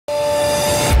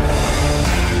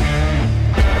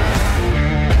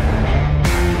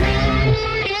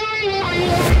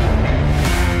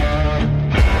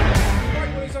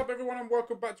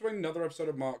back to another episode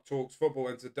of Mark Talks Football,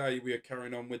 and today we are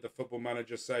carrying on with the Football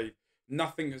Manager save.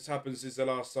 Nothing has happened since the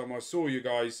last time I saw you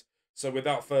guys, so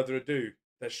without further ado,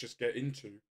 let's just get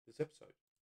into this episode.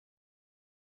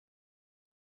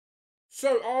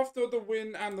 So after the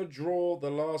win and the draw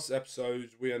the last episode,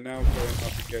 we are now going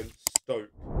up against Stoke.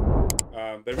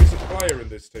 There is a player in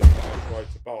this team that I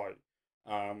tried to buy.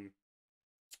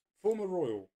 Former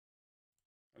Royal.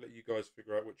 I'll let you guys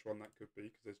figure out which one that could be,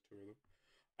 because there's two of them.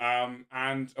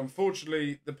 And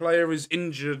unfortunately, the player is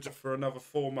injured for another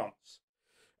 4 months.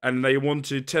 And they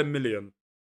wanted 10 million.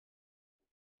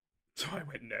 So I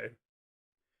went no.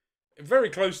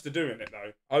 Very close to doing it,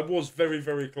 though. I was very,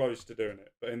 very close to doing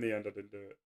it. But in the end, I didn't do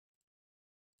it.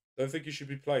 Don't think he should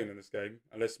be playing in this game.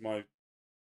 Unless my...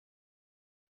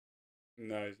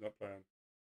 No, he's not playing.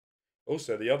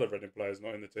 Also, the other Reading player's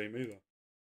not in the team either.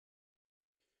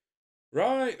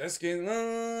 Right, let's get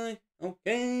live.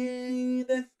 Okay,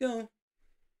 let's go.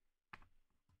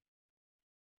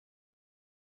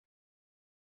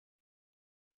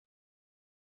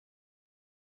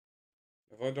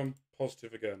 Have I done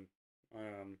positive again? I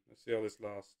am. Let's see how this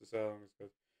lasts. Let's see how long this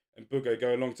goes. And Bugge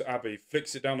go along to Abbey.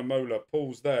 Flicks it down to Mola.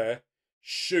 Pulls there.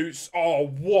 Shoots. Oh,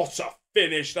 what a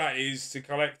finish that is to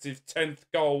collective 10th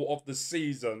goal of the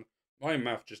season. My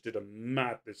mouth just did a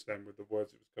madness then with the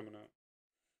words it was coming out.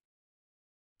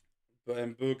 But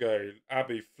then Bugge,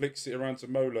 Abbey flicks it around to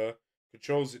Mola.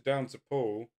 Controls it down to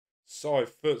Paul. Side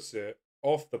foots it.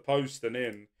 Off the post and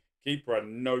in. Keeper had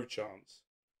no chance.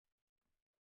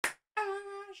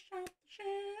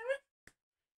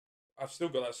 I've still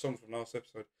got that song from last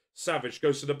episode. Savage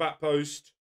goes to the back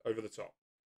post. Over the top.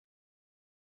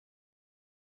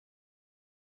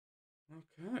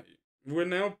 Okay. We're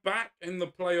now back in the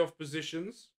playoff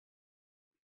positions.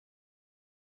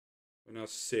 We're now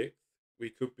 6th. We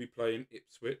could be playing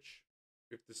Ipswich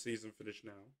if the season finished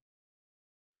now.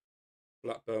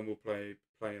 Blackburn will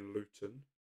playing Luton.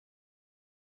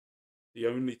 The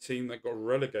only team that got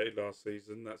relegated last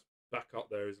season that's back up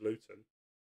there is Luton.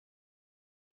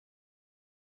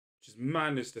 Which is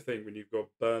madness to think when you've got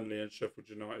Burnley and Sheffield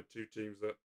United, two teams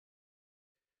that...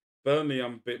 Burnley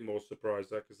I'm a bit more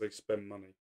surprised at because they spend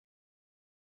money.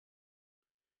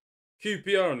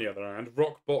 QPR, on the other hand,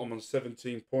 rock bottom on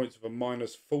 17 points with a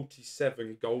minus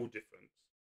 47 goal difference.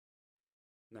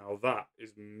 Now that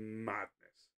is madness.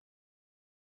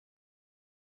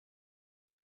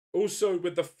 Also,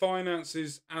 with the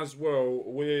finances as well,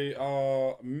 we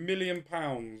are £1 million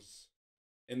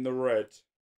in the red.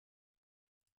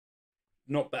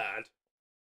 Not bad.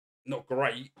 Not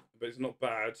great, but it's not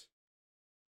bad.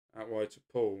 Out wide to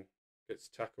Paul. Gets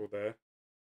tackled there.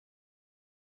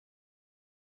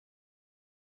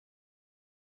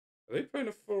 Are they playing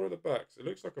a 4 at the backs? It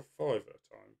looks like a 5 at a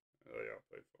time. They are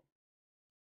playing 4.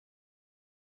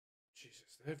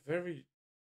 Jesus, they're very...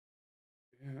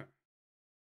 Yeah.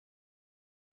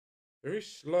 Very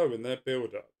slow in their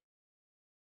build-up.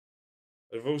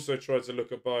 They've also tried to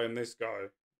look at buying this guy.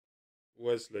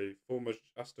 Wesley, former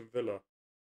Aston Villa.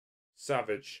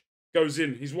 Savage. Goes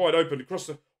in. He's wide open. Across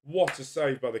the... What a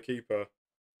save by the keeper.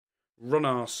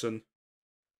 Runarsson.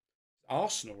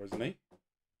 Arsenal, isn't he?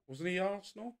 Wasn't he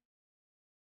Arsenal?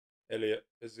 Elliot,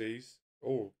 Aziz.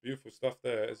 Oh, beautiful stuff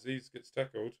there. Aziz gets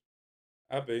tackled.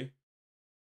 Abbey.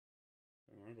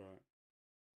 Don't worry about it.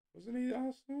 Wasn't he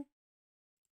Arsenal?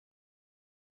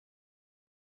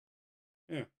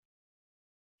 Yeah.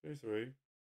 2-3. Did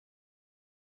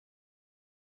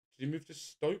he move to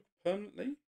Stoke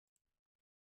permanently?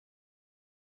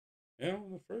 Yeah,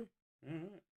 on the 3.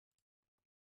 Alright.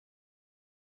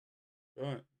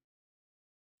 Right.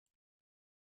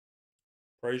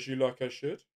 Praise you like I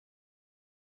should.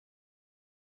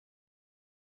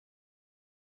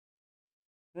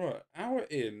 Right, hour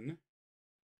in.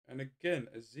 And again,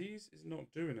 Aziz is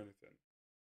not doing anything.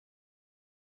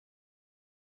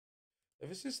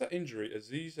 Ever since that injury,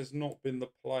 Aziz has not been the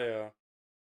player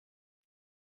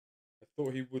I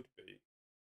thought he would be.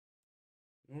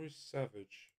 Nor is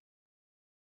Savage.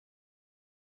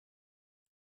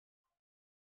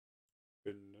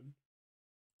 Finland.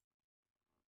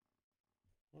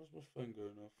 Why is my phone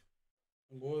going off?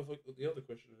 And why have I... The other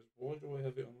question is, why do I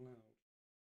have it on loud?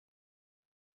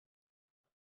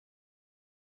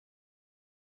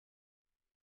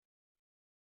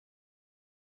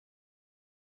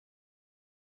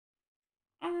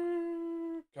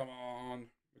 Come on.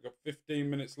 We've got 15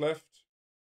 minutes left.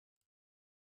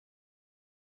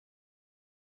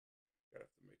 Gonna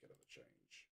have to make another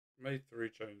change. Made 3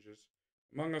 changes.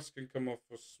 Among Us can come off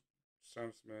for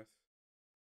Sam Smith.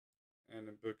 And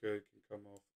then Booker can come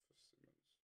off for Simmons.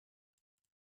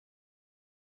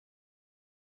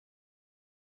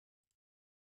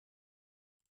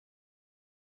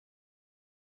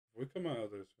 We come out of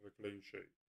this with a clean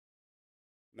sheet.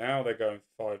 Now they're going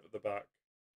 5 at the back.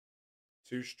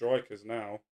 2 strikers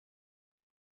now.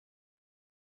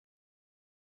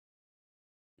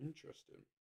 Interesting.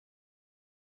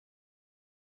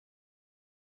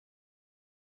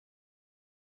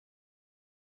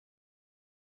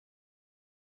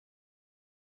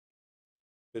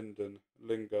 Binden,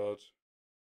 Lingard,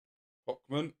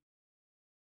 Hockman.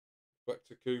 Back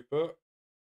to Cooper.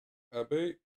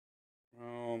 Abbey.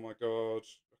 Oh my god.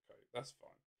 Okay, that's fine.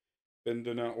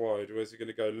 Binden out wide. Where's he going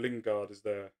to go? Lingard is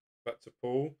there. Back to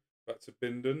Paul. Back to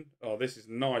Binden. Oh, this is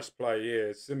nice play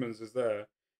here. Simmons is there.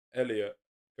 Elliott.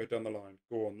 Go down the line.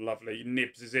 Go on. Lovely.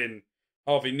 Nibs is in.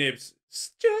 Harvey Nibs.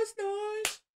 It's just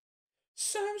nice.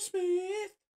 Sam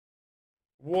Smith.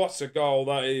 What a goal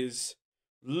that is.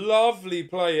 Lovely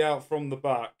play out from the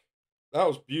back. That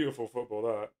was beautiful football,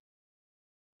 that.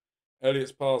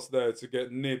 Elliott's pass there to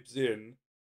get Nibs in.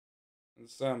 And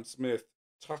Sam Smith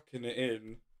tucking it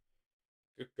in.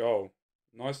 Good goal.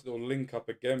 Nice little link up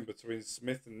again between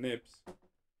Smith and Nibs.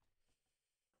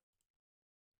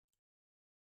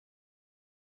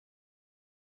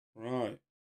 Right.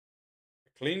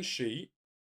 A clean sheet.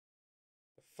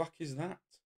 The fuck is that?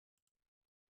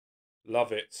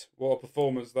 Love it. What a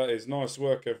performance that is. Nice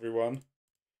work, everyone.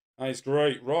 That is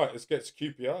great. Right, let's get to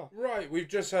QPR. Right, we've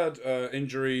just had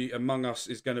injury. Among Us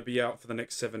is going to be out for the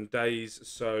next 7 days.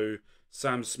 So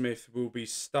Sam Smith will be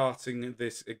starting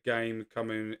this game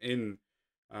coming in.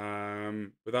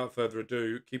 Without further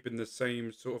ado, keeping the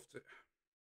same sort of...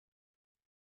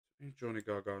 Johnny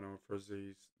Gargano for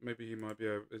Aziz. Maybe he might be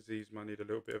Aziz might need a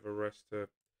little bit of a rest to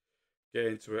get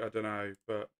into it. I don't know,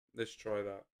 but let's try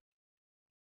that.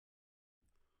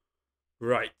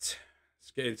 Right,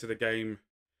 let's get into the game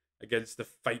against the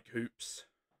fake hoops.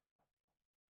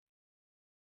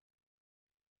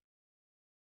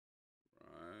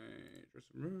 Right,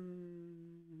 dressing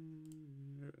room.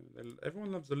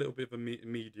 Everyone loves a little bit of a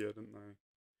media, don't they?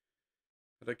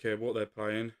 I don't care what they're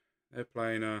playing. They're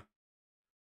playing a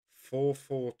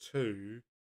 4-4-2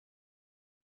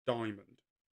 diamond.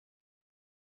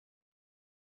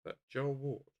 Is that Joel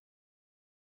Ward?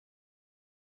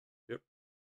 Yep.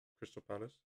 Crystal Palace.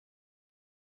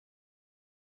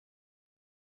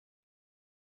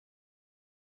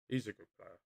 He's a good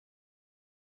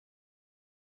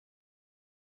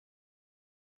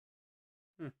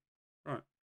player. Right.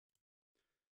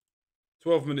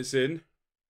 12 minutes in.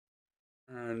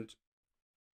 And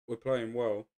we're playing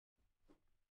well.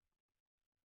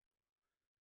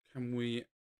 Can we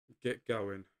get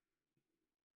going?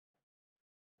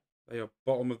 They are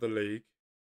bottom of the league.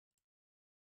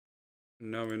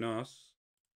 Knowing us.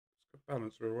 Let's go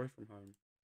balance. We're away from home.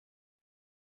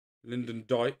 Lyndon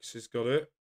Dykes has got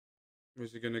it.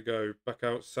 Where's he going to go? Back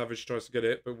out. Savage tries to get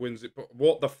it, but wins it. But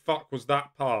what the fuck was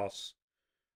that pass?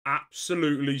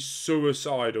 Absolutely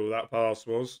suicidal that pass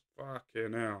was.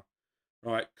 Fucking hell.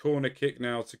 Right, corner kick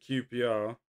now to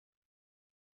QPR.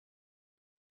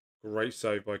 Great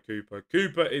save by Cooper.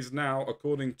 Cooper is now,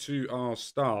 according to our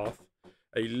staff,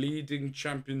 a leading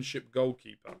championship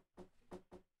goalkeeper.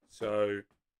 So,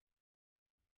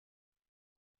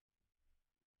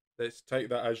 let's take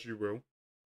that as you will.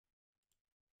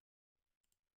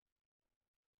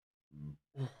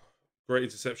 Great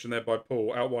interception there by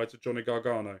Paul. Out wide to Johnny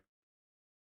Gargano.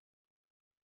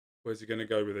 Where's he going to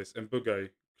go with this? And Mbuge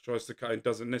tries to cut in,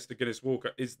 doesn't. Nesta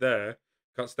Guinness-Walker is there.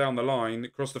 Cuts down the line,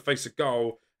 across the face of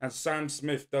goal. And Sam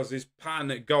Smith does his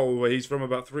pattern at goal where he's from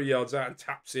about 3 yards out and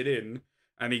taps it in.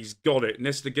 And he's got it.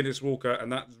 Nesta Guinness-Walker,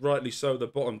 and that's rightly so at the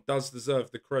bottom, does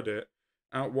deserve the credit.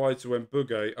 Out wide to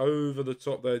Mbuge. Over the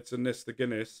top there to Nesta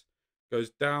Guinness. Goes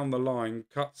down the line,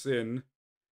 cuts in.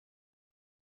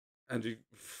 And the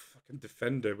fucking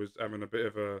defender was having a bit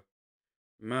of a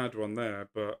mad one there.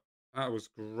 But that was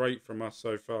great from us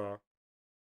so far.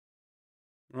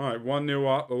 Right,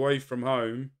 1-0 up away from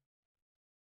home.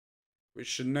 Which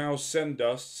should now send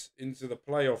us into the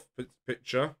playoff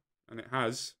picture. And it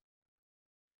has.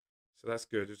 So that's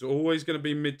good. It's always going to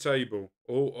be mid-table.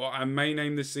 Our main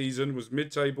aim this season was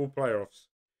mid-table playoffs.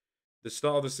 The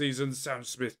start of the season, Sam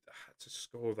Smith had to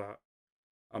score that.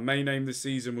 Our main aim this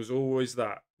season was always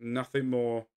that. Nothing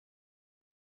more.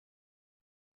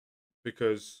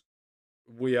 Because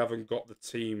we haven't got the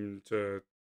team to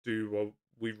do what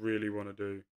we really want to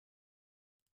do.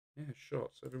 Yeah,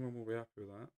 shots. Everyone will be happy with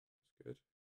that. That's good.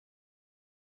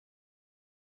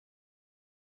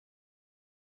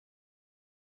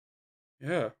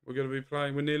 Yeah, we're going to be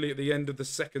playing. We're nearly at the end of the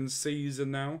second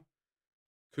season now.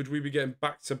 Could we be getting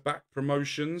back-to-back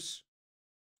promotions?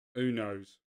 Who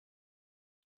knows?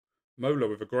 Mola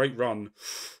with a great run.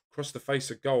 across the face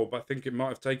of goal, but I think it might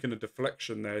have taken a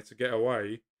deflection there to get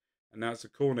away. And now it's a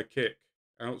corner kick.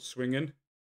 Out swinging.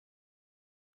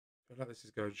 I feel like this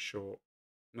is going short.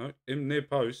 No, in near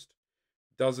post.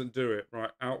 Doesn't do it.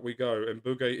 Right, out we go. And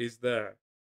Bugay is there.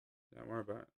 Don't worry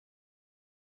about it.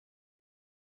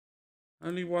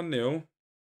 Only 1-0.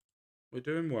 We're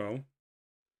doing well.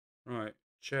 Right,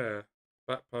 chair.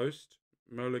 Back post.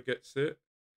 Mola gets it.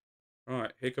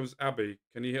 Right, here comes Abbey.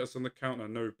 Can he hit us on the counter?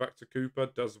 No, back to Cooper.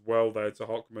 Does well there to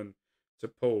Hockman. To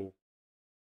Paul.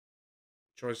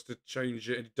 Tries to change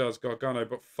it. It does. Gargano,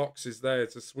 but Fox is there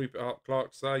to sweep it up.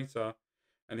 Clark Slater.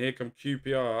 And here come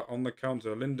QPR on the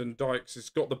counter. Lyndon Dykes has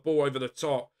got the ball over the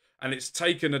top. And it's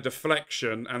taken a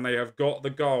deflection. And they have got the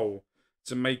goal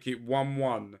to make it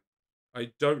 1-1.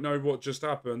 I don't know what just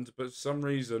happened. But for some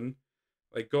reason,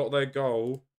 they got their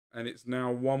goal. And it's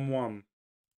now 1-1.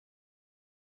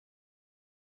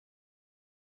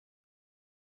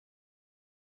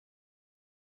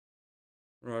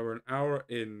 Right, we're an hour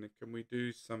in. Can we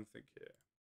do something here?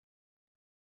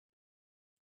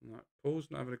 Right,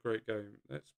 Paul's not having a great game.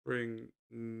 Let's bring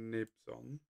Nibs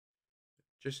on.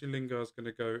 Jesse Lingard's going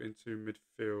to go into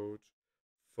midfield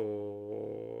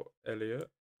for Elliot.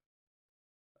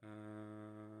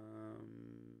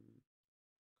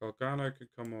 Gargano can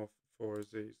come off for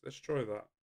Aziz. Let's try that.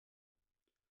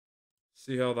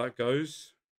 See how that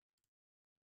goes.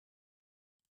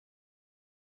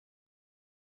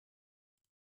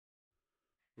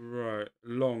 Right,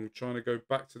 Long trying to go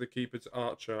back to the keeper to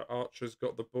Archer. Archer's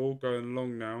got the ball going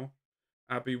long now.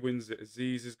 Abbey wins it.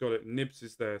 Aziz has got it. Nibs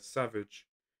is there. Savage.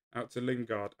 Out to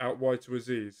Lingard. Out wide to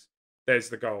Aziz. There's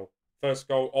the goal. First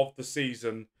goal of the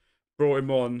season. Brought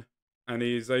him on. And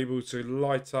he is able to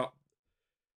light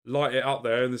it up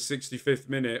there in the 65th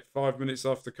minute. 5 minutes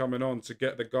after coming on to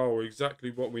get the goal.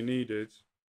 Exactly what we needed.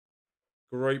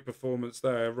 Great performance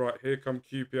there. Right, here come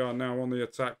QPR now on the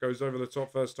attack. Goes over the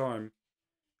top first time.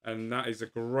 And that is a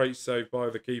great save by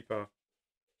the keeper.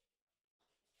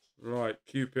 Right,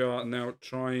 QPR now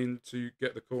trying to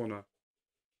get the corner.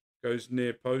 Goes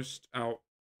near post, out.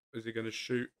 Is he going to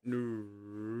shoot?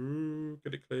 No.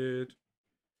 Get it cleared.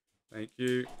 Thank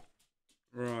you.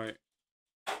 Right.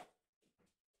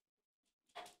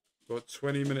 Got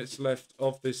 20 minutes left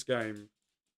of this game.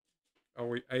 Are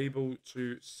we able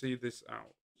to see this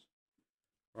out?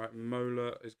 Right,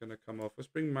 Mola is going to come off. Let's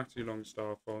bring Matty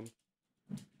Longstaff on.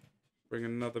 Bring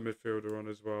another midfielder on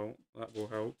as well. That will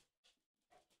help.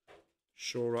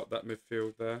 Shore up that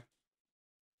midfield there.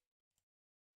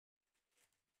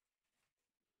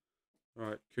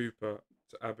 Right, Cooper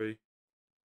to Abbey.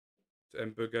 To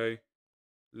Mbuge.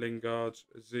 Lingard.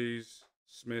 Aziz.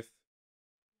 Smith.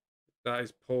 That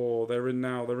is poor. They're in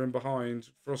now. They're in behind.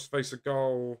 Frost face a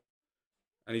goal.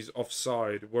 And he's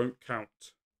offside. Won't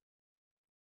count.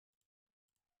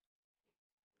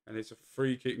 And it's a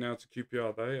free kick now to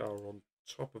QPR. They are on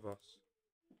top of us.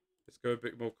 Let's go a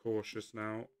bit more cautious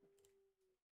now.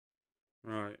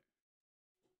 Right.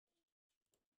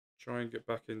 Try and get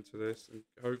back into this and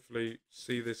hopefully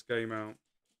see this game out.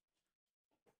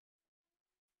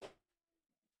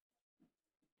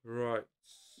 Right.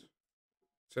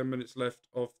 10 minutes left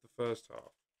of the first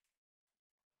half.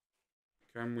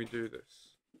 Can we do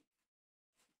this?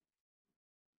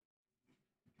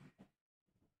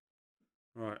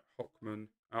 Right, Hockman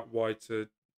out wide to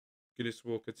Guinness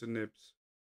Walker to Nibs.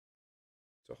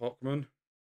 To Hockman.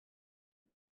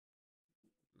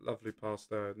 Lovely pass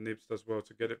there. Nibs does well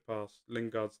to get it past.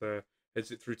 Lingard's there.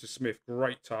 Heads it through to Smith.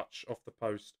 Great touch off the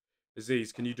post.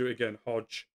 Aziz, can you do it again?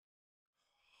 Hodge.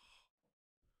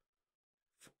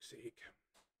 Fuck's sake.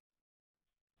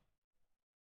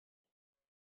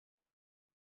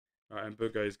 Right, and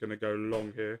Bugay is going to go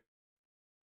long here.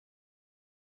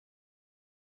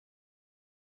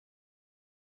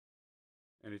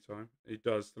 Anytime. He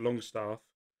does. The Longstaff.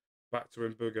 Back to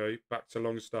Mbuge. Back to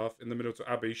Longstaff. In the middle to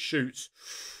Abbey. Shoots.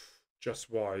 Just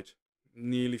wide.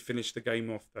 Nearly finished the game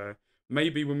off there.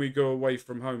 Maybe when we go away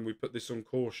from home, we put this on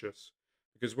cautious.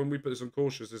 Because when we put this on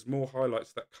cautious, there's more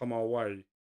highlights that come our way.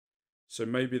 So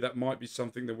maybe that might be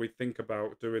something that we think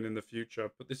about doing in the future.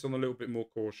 Put this on a little bit more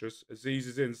cautious. Aziz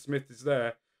is in. Smith is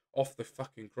there. Off the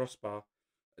fucking crossbar.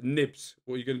 Nibs,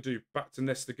 what are you going to do? Back to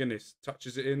Nesta Guinness.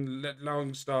 Touches it in. Let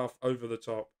Longstaff over the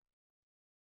top.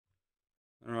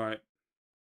 All right.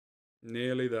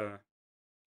 Nearly there.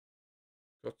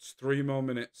 Got 3 more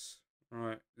minutes. All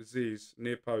right. Aziz,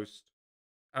 near post.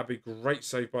 Abbey, great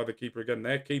save by the keeper again.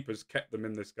 Their keeper's kept them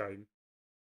in this game.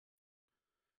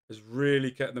 Has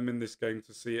really kept them in this game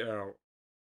to see it out.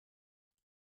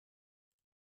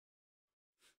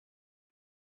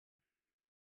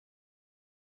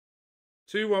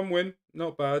 Two-one win.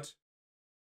 Not bad.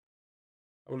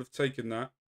 I would have taken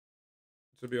that,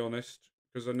 to be honest,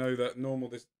 because I know that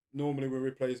normally when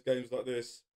we play games like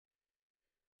this,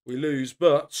 we lose.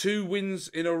 But 2 wins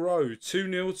in a row,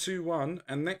 2-0, 2-1,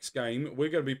 and next game we're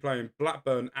going to be playing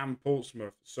Blackburn and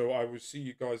Portsmouth. So I will see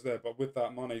you guys there. But with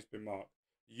that, my name's been Mark.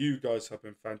 You guys have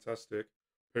been fantastic.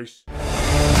 Peace.